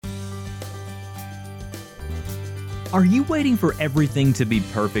Are you waiting for everything to be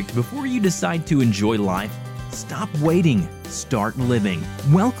perfect before you decide to enjoy life? Stop waiting. Start living.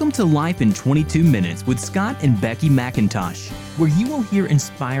 Welcome to Life in 22 Minutes with Scott and Becky McIntosh, where you will hear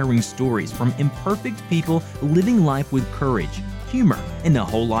inspiring stories from imperfect people living life with courage, humor, and a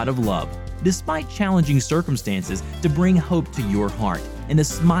whole lot of love, despite challenging circumstances, to bring hope to your heart and a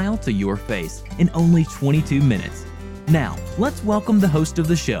smile to your face in only 22 minutes. Now, let's welcome the host of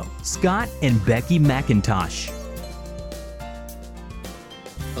the show, Scott and Becky McIntosh.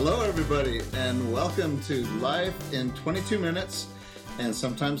 Hello, everybody, and welcome to Life in 22 Minutes, and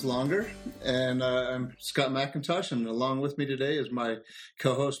sometimes longer. And I'm Scott McIntosh, and along with me today is my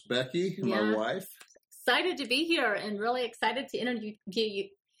co-host, Becky, my wife. Excited to be here, and really excited to introduce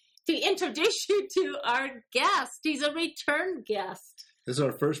you to our guest. He's a return guest. This is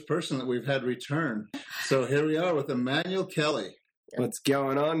our first person that we've had return. So here we are with Emmanuel Kelly. What's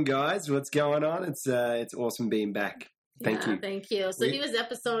going on, guys? What's going on? It's awesome being back. Thank you. Thank you. So he was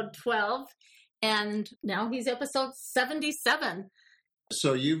episode 12, and now he's episode 77.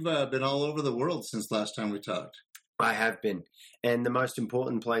 So you've been all over the world since last time we talked. I have been. And the most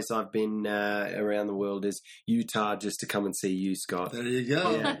important place I've been around the world is Utah, just to come and see you, Scott. There you go.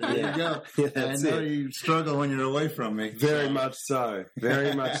 Yeah. There you go. I know you struggle when you're away from me. Very much so.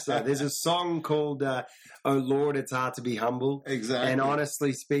 Very much so. There's a song called Oh Lord, It's Hard to Be Humble. Exactly. And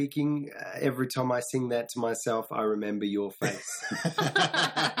honestly speaking, every time I sing that to myself, I remember your face.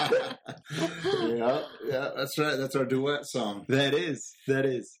 Yeah, that's right. That's our duet song. That is.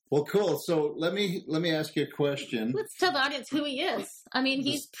 Well, cool. So let me ask you a question. Let's tell the audience who he is. I mean,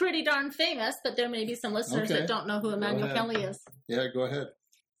 he's pretty darn famous, but there may be some listeners that don't know who Emmanuel Kelly is. Yeah, go ahead.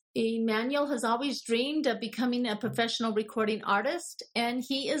 Emmanuel has always dreamed of becoming a professional recording artist, and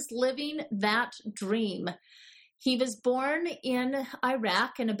he is living that dream. He was born in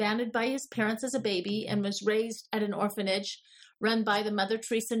Iraq and abandoned by his parents as a baby, and was raised at an orphanage run by the Mother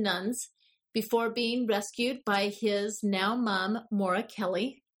Teresa nuns before being rescued by his now mom, Maura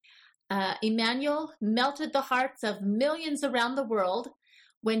Kelly. Emmanuel melted the hearts of millions around the world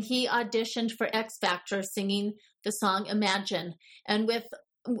when he auditioned for X Factor singing the song Imagine. And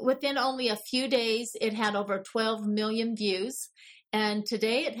within only a few days, it had over 12 million views. And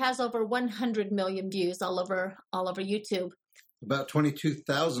today it has over 100 million views all over YouTube. About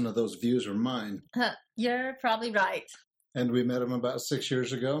 22,000 of those views are mine. You're probably right. And we met him about 6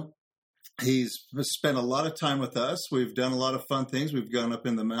 years ago. He's spent a lot of time with us. We've done a lot of fun things. We've gone up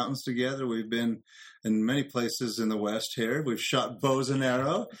in the mountains together. We've been in many places in the West here. We've shot bows and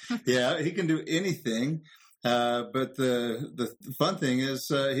arrow. Yeah, he can do anything. But the fun thing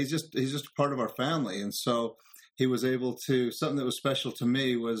is he's just a part of our family. And so he was able to, something that was special to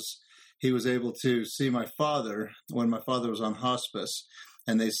me was he was able to see my father when my father was on hospice.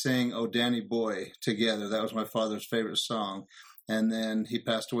 And they sang Oh Danny Boy together. That was my father's favorite song. And then he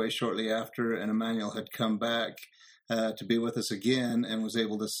passed away shortly after, and Emmanuel had come back to be with us again and was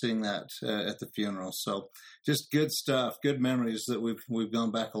able to sing that at the funeral. So just good stuff, good memories that we've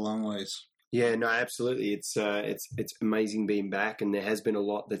gone back a long ways. Yeah, no, absolutely. It's amazing being back, and there has been a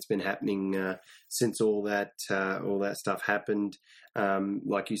lot that's been happening since all that stuff happened.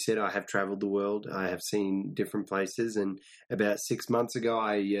 Like you said, I have traveled the world. I have seen different places, and about 6 months ago,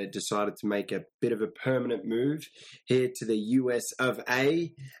 I decided to make a bit of a permanent move here to the US of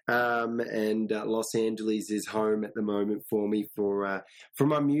A, and Los Angeles is home at the moment for me for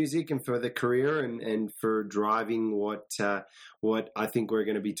my music and for the career and for driving what I think we're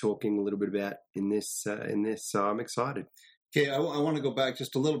going to be talking a little bit about in this. So I'm excited. Okay, I want to go back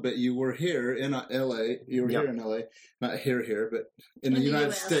just a little bit. You were here in L.A. You were here in L.A., not here, but in the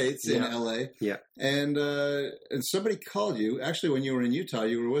United States, in L.A. Yeah. And somebody called you. Actually, when you were in Utah,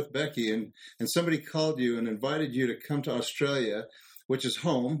 you were with Becky, and somebody called you and invited you to come to Australia, which is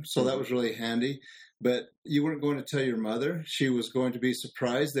home. So that was really handy. But you weren't going to tell your mother. She was going to be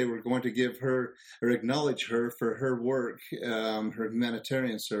surprised. They were going to give her or acknowledge her for her work, her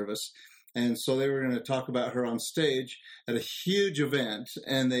humanitarian service. And so they were going to talk about her on stage at a huge event,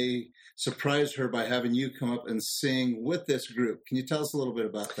 and they surprised her by having you come up and sing with this group. Can you tell us a little bit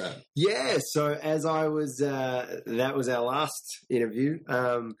about that? Yeah, so as I was, that was our last interview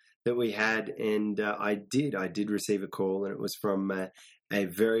that we had, and I did receive a call, and it was from a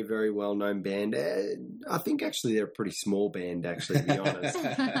very, very well-known band. I think actually they're a pretty small band, actually, to be honest.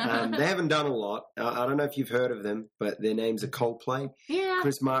 They haven't done a lot. I don't know if you've heard of them, but their names are Coldplay. Yeah.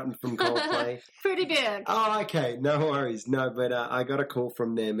 Chris Martin from Coldplay. Pretty big. Oh, okay. No worries. No, but I got a call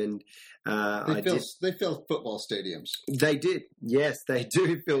from them, and they fill football stadiums. They did. Yes, they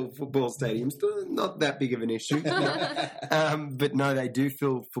do fill football stadiums. Not that big of an issue. But no, they do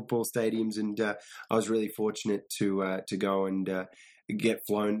fill football stadiums, and I was really fortunate to go and get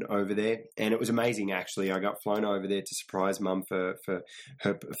flown over there, and it was amazing. Actually, I got flown over there to surprise Mum for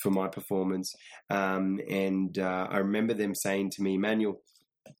my performance, and I remember them saying to me, Manuel.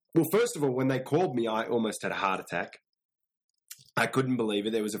 Well, first of all, when they called me, I almost had a heart attack. I couldn't believe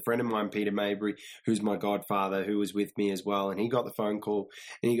it. There was a friend of mine, Peter Mabry, who's my godfather, who was with me as well, and he got the phone call,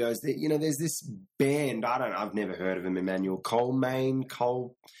 and he goes, there's this band. I've never heard of them, Emmanuel.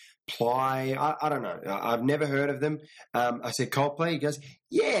 Coldplay. I don't know. I've never heard of them. I said, Coldplay? He goes,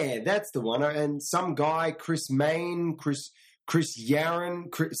 yeah, that's the one. And some guy, Chris Yaron,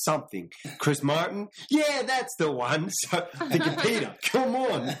 Chris Martin. Yeah, that's the one. So I'm thinking, Peter, come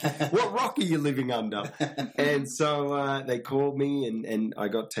on. What rock are you living under? And so they called me, and I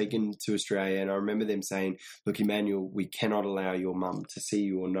got taken to Australia. And I remember them saying, look, Emmanuel, we cannot allow your mum to see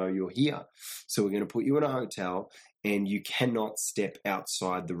you or know you're here. So we're going to put you in a hotel, and you cannot step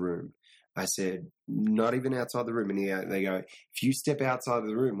outside the room. I said, not even outside the room. And they go, if you step outside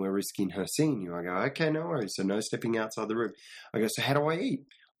the room, we're risking her seeing you. I go, okay, no worries. So no stepping outside the room. I go, so how do I eat?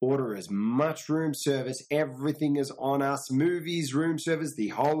 Order as much room service. Everything is on us. Movies, room service, the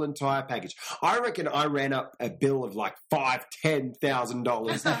whole entire package. I reckon I ran up a bill of like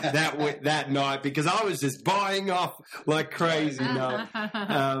 $5,000-$10,000 that night because I was just buying off like crazy. No.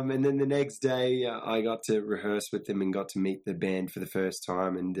 And then the next day I got to rehearse with them and got to meet the band for the first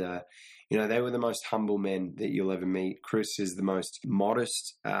time. And, they were the most humble men that you'll ever meet. Chris is the most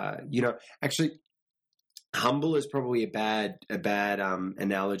modest. Actually, humble is probably a bad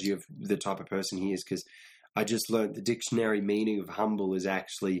analogy of the type of person he is, because I just learned the dictionary meaning of humble is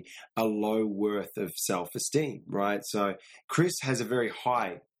actually a low worth of self-esteem, right? So Chris has a very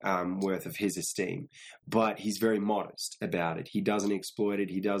high worth of his esteem, but he's very modest about it. He doesn't exploit it.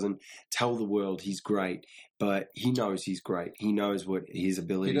 He doesn't tell the world he's great, but he knows he's great. He knows what his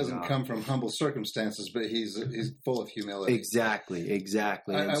abilities are. He doesn't come from humble circumstances, but he's full of humility. Exactly.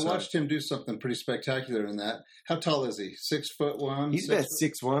 I watched him do something pretty spectacular in that. How tall is he? 6'1"? He's about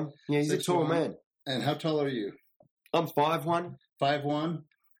 6'1". Yeah, he's a tall man. And how tall are you? I'm 5'1". 5'1"?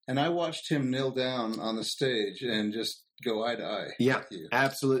 And I watched him kneel down on the stage and just go eye to eye. Yeah, with you.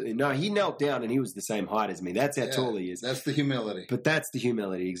 Absolutely. No, he knelt down and he was the same height as me. That's how tall he is. That's the humility. But that's the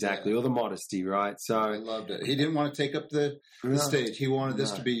humility, exactly, or the modesty, right? So I loved it. He didn't want to take up the stage. He wanted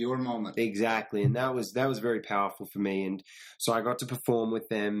this to be your moment. Exactly, and that was very powerful for me. And so I got to perform with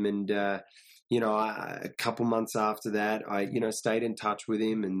them, and a couple months after that, I stayed in touch with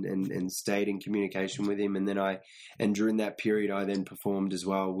him and stayed in communication with him, and then during that period, I then performed as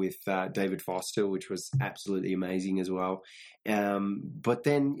well with David Foster, which was absolutely amazing as well. But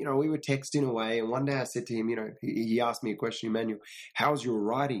then we were texting away, and one day I said to him, he asked me a question, Emmanuel, how's your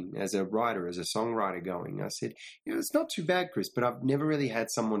writing as a writer, as a songwriter going? I said, it's not too bad, Chris, but I've never really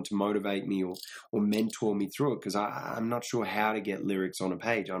had someone to motivate me or mentor me through it because I'm not sure how to get lyrics on a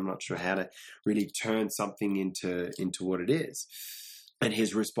page. I'm not sure how to really turn something into what it is. And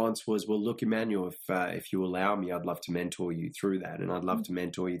his response was, well, look, Emmanuel, if you allow me, I'd love to mentor you through that. And I'd love to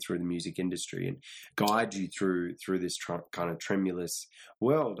mentor you through the music industry and guide you through this kind of tremulous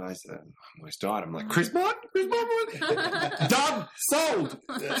world. I said, I almost died. I'm like, Chris Martin? Done. Sold.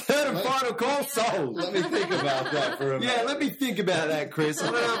 Third and final call, sold. Let me think about that for a minute. Yeah, let me think about that, Chris.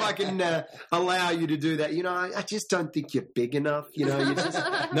 I don't know if I can allow you to do that. I just don't think you're big enough. You just,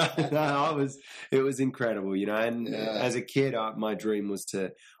 it was incredible, and as a kid, my dream was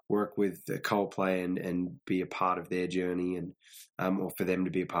to work with Coldplay and be a part of their journey, and or for them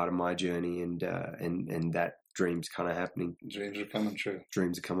to be a part of my journey, and that dream's kind of happening. Dreams are coming true.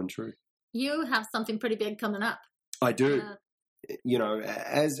 Dreams are coming true. You have something pretty big coming up. I do.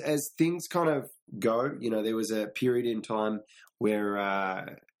 As things kind of go, there was a period in time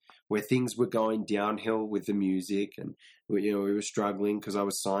where things were going downhill with the music, and we were struggling because I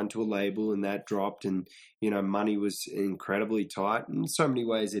was signed to a label and that dropped, and money was incredibly tight. In so many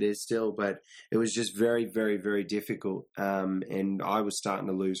ways it is still, but it was just very, very, very difficult, and I was starting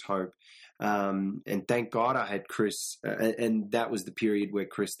to lose hope. And thank God I had Chris, and that was the period where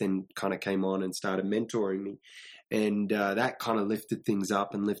Chris then kind of came on and started mentoring me, and that kind of lifted things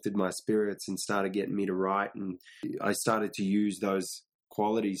up and lifted my spirits and started getting me to write, and I started to use those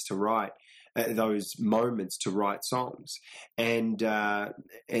qualities to write. Those moments to write songs, and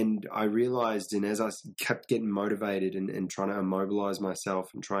I realized, and as I kept getting motivated and trying to immobilize myself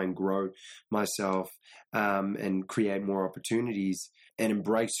and try and grow myself and create more opportunities and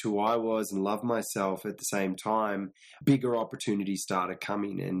embrace who I was and love myself at the same time, bigger opportunities started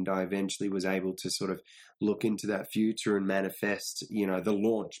coming, and I eventually was able to sort of look into that future and manifest, the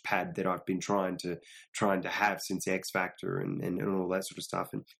launch pad that I've been trying to have since X Factor and all that sort of stuff.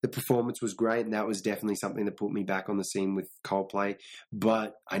 And the performance was great, and that was definitely something that put me back on the scene with Coldplay.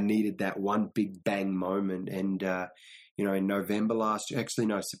 But I needed that one big bang moment, and in September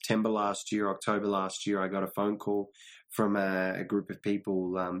last year, October last year, I got a phone call from a group of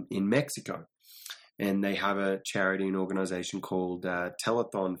people in Mexico. And they have a charity and organization called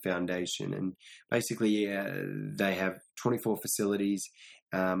Telethon Foundation. And basically, they have 24 facilities.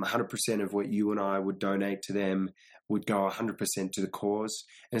 100% of what you and I would donate to them would go 100% to the cause.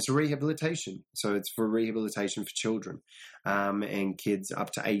 And it's a rehabilitation. So it's for rehabilitation for children and kids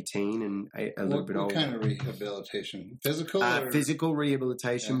up to 18 and a little bit older. What kind of rehabilitation? Physical? Physical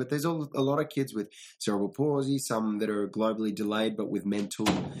rehabilitation, but there's a lot of kids with cerebral palsy, some that are globally delayed, but with mental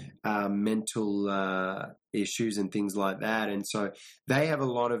issues and things like that. And so they have a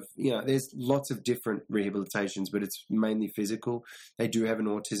lot of, there's lots of different rehabilitations, but it's mainly physical. They do have an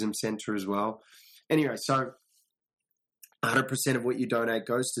autism center as well. Anyway, so 100% of what you donate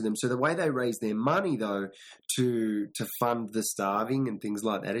goes to them. So the way they raise their money, though, to fund the starving and things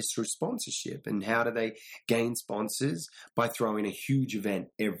like that is through sponsorship. And how do they gain sponsors? By throwing a huge event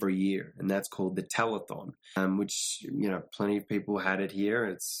every year, and that's called the Telethon, which plenty of people had it here.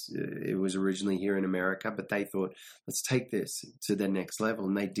 It was originally here in America, but they thought, let's take this to the next level,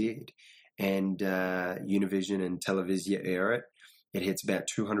 and they did. And Univision and Televisia air it. It hits about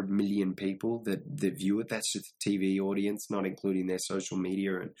 200 million people that view it. That's just the TV audience, not including their social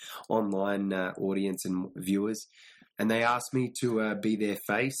media and online audience and viewers. And they asked me to be their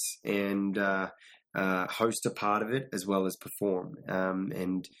face and host a part of it as well as perform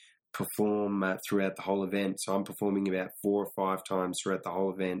and perform throughout the whole event. So I'm performing about 4 or 5 times throughout the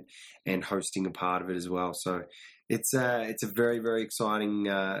whole event and hosting a part of it as well. So it's a very, very exciting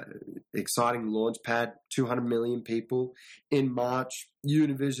launch pad. 200 million people in March.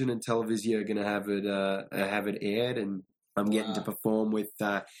 Univision and Televisia are going to have it aired, and I'm getting to perform with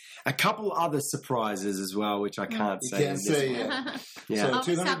a couple other surprises as well, which I can't say. You can't say yet. Yeah. So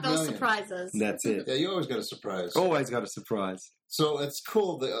always have those surprises. That's it. Yeah, you always got a surprise. Always got a surprise. So it's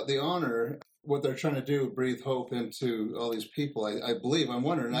cool. The honor, what they're trying to do, breathe hope into all these people. I believe. I'm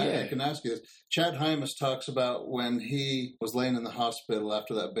wondering. I can ask you this. Chad Hymas talks about when he was laying in the hospital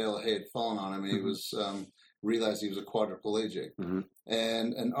after that bale of hay had fallen on him. He was realized he was a quadriplegic,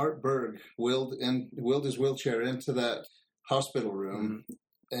 and Art Berg wheeled his wheelchair into that hospital room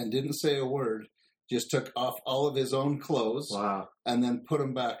and didn't say a word. Just took off all of his own clothes and then put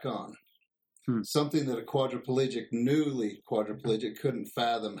them back on. Something that a newly quadriplegic couldn't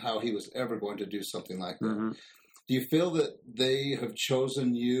fathom how he was ever going to do something like that. Do you feel that they have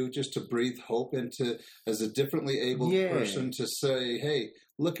chosen you just to breathe hope into, as a differently abled person, to say, hey,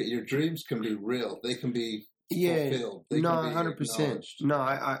 look, at your dreams can be real. They can be fulfilled. They can be 100%. No,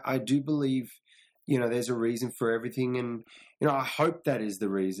 I do believe, there's a reason for everything. And, I hope that is the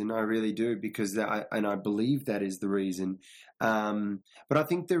reason. I really do, because I believe that is the reason. But I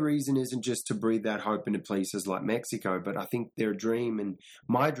think the reason isn't just to breathe that hope into places like Mexico, but I think their dream, and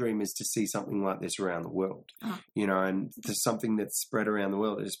my dream, is to see something like this around the world, and there's something that's spread around the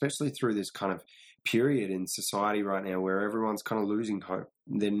world, especially through this kind of period in society right now where everyone's kind of losing hope.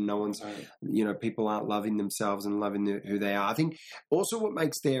 Then no one's, people aren't loving themselves and loving who they are. I think also what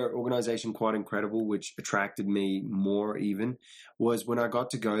makes their organization quite incredible, which attracted me more even, was when I got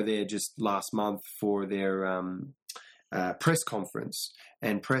to go there just last month for their press conference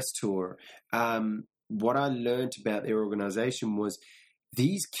and press tour. What I learned about their organization was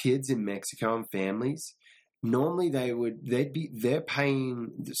these kids in Mexico and families, normally they're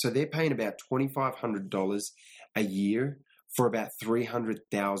paying about $2,500 a year for about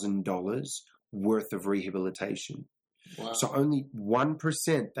 $300,000 worth of rehabilitation. Wow. So only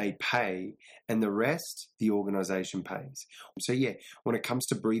 1% they pay, and the rest the organization pays. So when it comes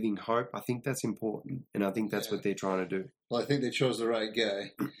to breathing hope, I think that's important, and I think that's what they're trying to do. Well, I think they chose the right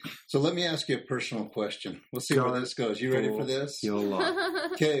guy. So let me ask you a personal question. We'll see where this goes. You ready for this? Your life.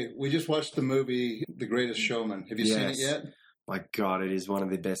 Okay, we just watched the movie The Greatest Showman. Have you seen it yet? My God, it is one of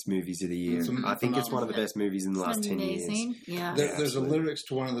the best movies of the year. I think it's one of the best movies in the last 10 years. Yeah. There's a lyrics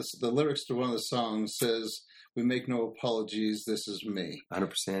to one of the lyrics to one of the songs says, "We make no apologies. This is me."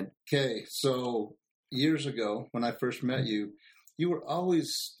 100%. Okay, so years ago when I first met you, you were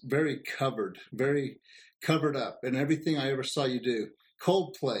always very covered up in everything I ever saw you do.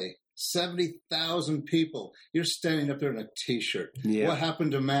 Coldplay, 70,000 people. You're standing up there in a T-shirt. Yeah. What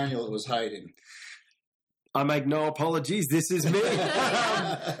happened to Manuel that was hiding? I make no apologies. This is me.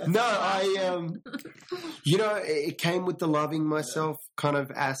 It came with the loving myself kind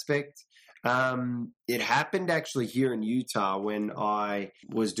of aspect. It happened actually here in Utah when I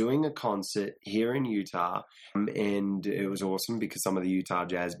was doing a concert here in Utah, and it was awesome because some of the Utah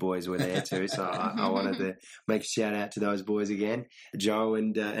Jazz boys were there too. So I wanted to make a shout out to those boys again. Joe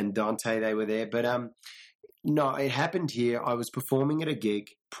and Dante, they were there. But no, it happened here. I was performing at a gig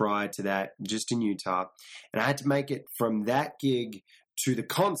prior to that, just in Utah, and I had to make it from that gig to the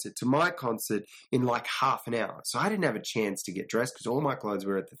concert, to my concert, in like half an hour. So I didn't have a chance to get dressed because all my clothes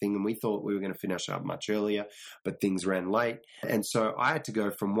were at the thing, and we thought we were going to finish up much earlier, but things ran late. And so I had to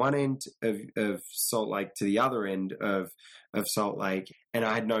go from one end of Salt Lake to the other end of Salt Lake, and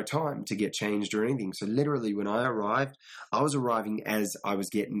I had no time to get changed or anything. So literally when I arrived, I was arriving as I was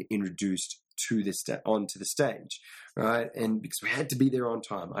getting introduced to onto the stage, right? And because we had to be there on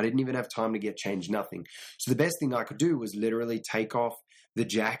time, I didn't even have time to get changed, nothing. So the best thing I could do was literally take off the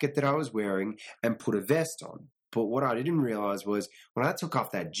jacket that I was wearing and put a vest on. But what I didn't realize was when I took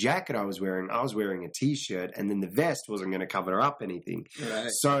off that jacket I was wearing a T-shirt, and then the vest wasn't going to cover up anything.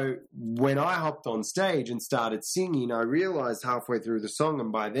 Right. So when I hopped on stage and started singing, I realized halfway through the song,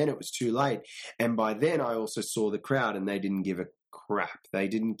 and by then it was too late. And by then I also saw the crowd, and they didn't give a crap. They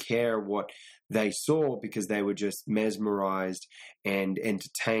didn't care what they saw because they were just mesmerized and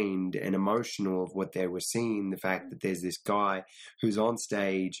entertained and emotional of what they were seeing. The fact that there's this guy who's on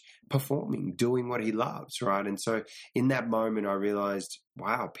stage performing, doing what he loves, right? And so in that moment, I realized,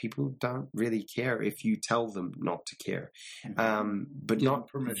 wow, people don't really care if you tell them not to care, but Give not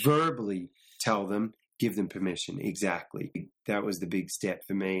them permission. verbally tell them. Give them permission. Exactly. That was the big step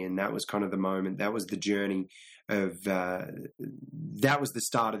for me. And that was kind of the moment. That was the journey of, that was the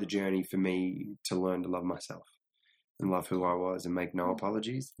start of the journey for me to learn to love myself and love who I was and make no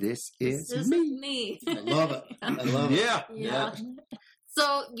apologies. This is me. I love it. I love it. Yeah.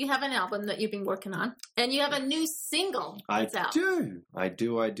 So you have an album that you've been working on, and you have a new single that's out. I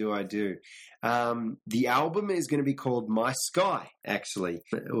do. The album is going to be called My Sky, actually,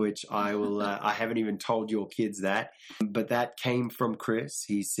 which I will, I haven't even told your kids that, but that came from Chris.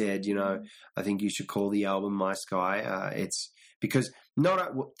 He said, I think you should call the album My Sky. It's because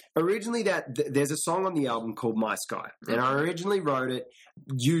originally there's a song on the album called My Sky, and I originally wrote it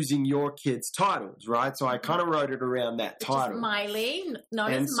using your kids' titles, right? So I kind of wrote it around that title. Miley,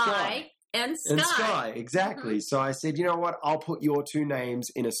 known And as Sky. My, and Sky. And Sky, exactly. So I said, you know what? I'll put your two names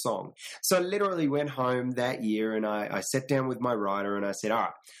in a song. So I literally went home that year and I sat down with my writer and I said, all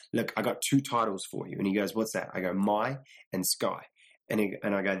right, look, I got two titles for you. And he goes, what's that? I go, My and Sky. And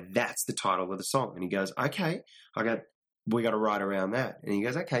I go, that's the title of the song. And he goes, okay. I go, we got to write around that. And he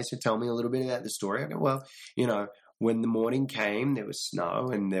goes, okay, so tell me a little bit about the story. I go, well, when the morning came, there was snow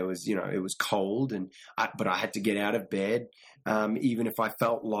and there was, it was cold, but I had to get out of bed. Even if I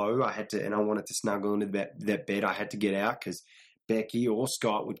felt low, and I wanted to snuggle into that bed, I had to get out because Becky or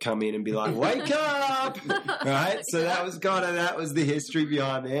Scott would come in and be like, wake up, right? So that was the history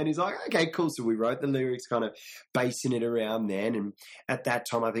behind that. And he's like, okay, cool. So we wrote the lyrics kind of basing it around then. And at that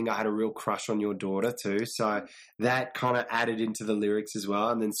time, I think I had a real crush on your daughter too. So that kind of added into the lyrics as well.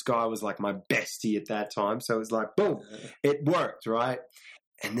 And then Sky was like my bestie at that time. So it was like, boom, it worked, right?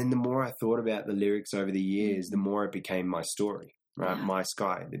 And then the more I thought about the lyrics over the years, the more it became my story, right? Yeah. My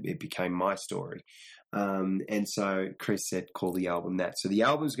Sky, it became my story. And so Chris said, call the album that. So the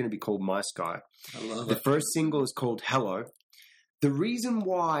album is going to be called My Sky. I love it. The first single is called Hello. The reason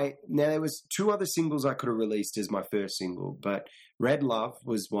why, now there was two other singles I could have released as my first single, but Red Love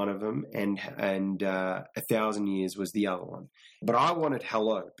was one of them and 1,000 Years was the other one. But I wanted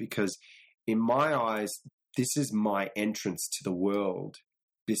Hello because in my eyes, this is my entrance to the world.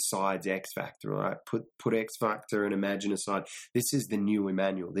 Besides X Factor, right? Put X Factor and Imagine aside. This is the new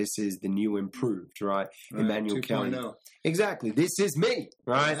Emmanuel. This is the new improved, right? Emmanuel Kelly. Exactly. This is me,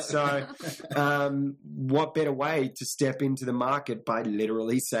 right? So, what better way to step into the market by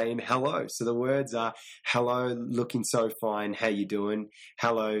literally saying hello? So the words are, hello, looking so fine. How you doing?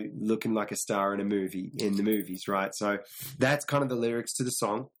 Hello, looking like a star in the movies, right? So that's kind of the lyrics to the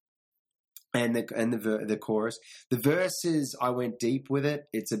song. And the chorus, the verses, I went deep with it.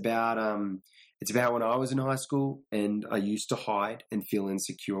 It's about when I was in high school and I used to hide and feel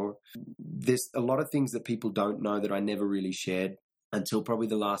insecure. There's a lot of things that people don't know that I never really shared until probably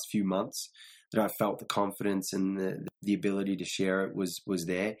the last few months that I felt the confidence and the ability to share it was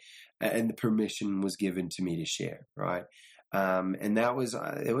there, and the permission was given to me to share. Right. And that was,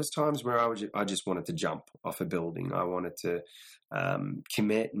 there was times where I just wanted to jump off a building. I wanted to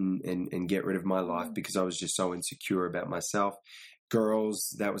commit and get rid of my life because I was just so insecure about myself.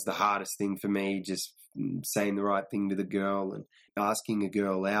 Girls, that was the hardest thing for me, just saying the right thing to the girl and asking a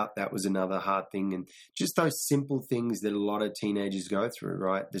girl out. That was another hard thing. And just those simple things that a lot of teenagers go through,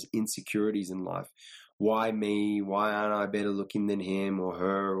 right? There's insecurities in life. Why me? Why aren't I better looking than him or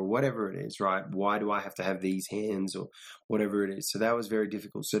her or whatever it is, right? Why do I have to have these hands or whatever it is? So that was very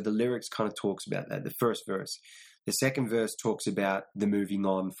difficult. So the lyrics kind of talks about that, the first verse. The second verse talks about the moving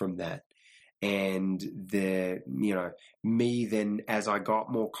on from that. And the, me then, as I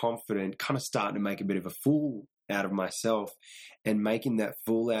got more confident, kind of starting to make a bit of a fool out of myself. And making that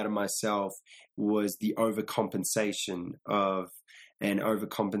fool out of myself was the overcompensation and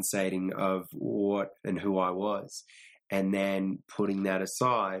overcompensating of what and who I was. And then putting that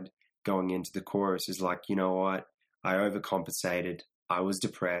aside, going into the chorus is like, you know what? I overcompensated. I was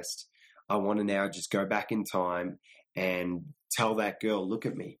depressed. I want to now just go back in time and tell that girl, look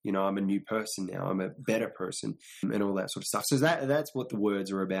at me. I'm a new person now. I'm a better person and all that sort of stuff. So that's what the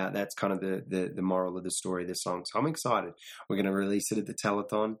words are about. That's kind of the moral of the story of the song. So I'm excited. We're going to release it at the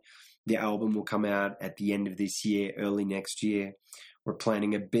Telethon. The album will come out at the end of this year, early next year. We're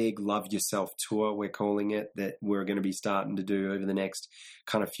planning a big Love Yourself tour, we're calling it, that we're going to be starting to do over the next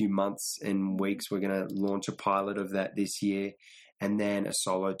kind of few months and weeks. We're going to launch a pilot of that this year and then a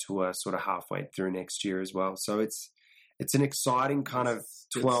solo tour sort of halfway through next year as well. So it's an exciting kind of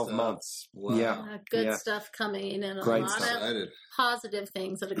 12 months. Wow. Yeah. Good stuff coming and Great a lot stuff. of positive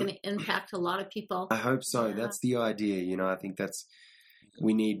things that are going to impact a lot of people. I hope so. Yeah. That's the idea. I think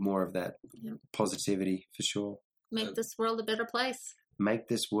we need more of that positivity for sure. Make this world a better place. Make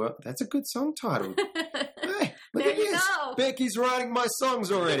this work. That's a good song title. Hey, look There at you this. go. Becky's writing my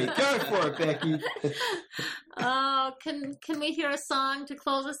songs already. Go for it, Becky. Oh, can we hear a song to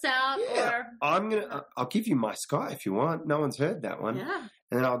close us out? Yeah. Or I'll give you My Sky if you want. No one's heard that one. yeah.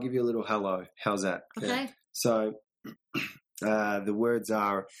 And then I'll give you a little hello. How's that? Okay. Yeah. So the words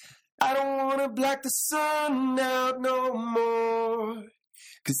are, I don't want to black the sun out no more.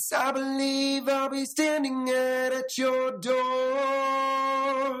 'Cause I believe I'll be standing at your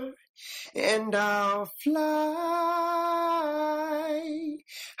door. And I'll fly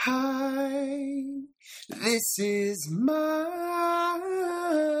high. This is my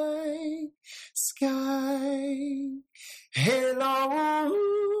sky. Hello,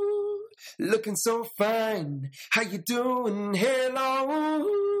 looking so fine. How you doing? Hello,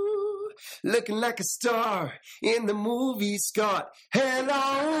 looking like a star in the movie, Scott.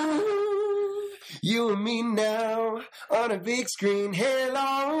 Hello, you and me now on a big screen.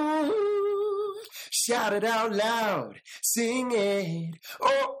 Hello, shout it out loud, sing it.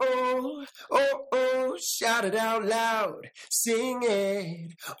 Oh, oh, oh, oh, shout it out loud, sing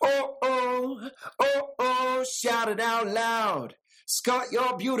it. Oh, oh, oh, oh, shout it out loud. Scott,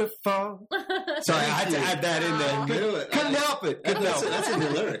 you're beautiful. Sorry, I had to add that in there. Do it. Couldn't help it. That's in the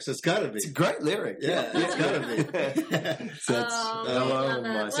lyrics. It's got to be. It's a great lyric. Yeah, it's got to be. So that's hello,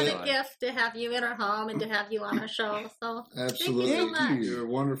 my what sky. a gift to have you in our home and to have you on our show. So Absolutely. thank you so much. You're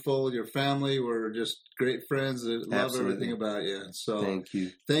wonderful. Your family, we're just great friends that love Absolutely. everything about you. So Thank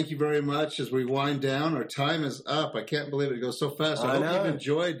you. thank you very much. As we wind down, our time is up. I can't believe it goes so fast. I hope know. you've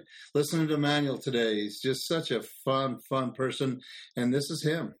enjoyed listening to Manuel today. He's just such a fun person. And this is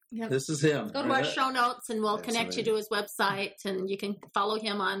him. Yep. This is him. Go to our show notes and we'll connect you to Absolutely. his website, and you can follow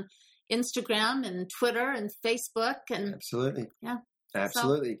him on Instagram and Twitter and Facebook. And Absolutely. Yeah.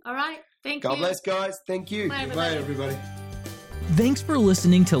 Absolutely. all right. Thank God you. bless, guys. Thank you. Bye, Goodbye, everybody. everybody. Thanks for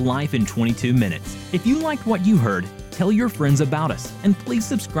listening to Life in 22 Minutes. If you liked what you heard, tell your friends about us, and please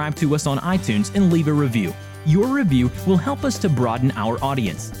subscribe to us on iTunes and leave a review. Your review will help us to broaden our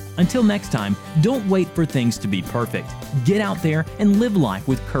audience. Until next time, don't wait for things to be perfect. Get out there and live life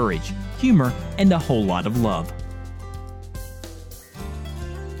with courage, humor, and a whole lot of love.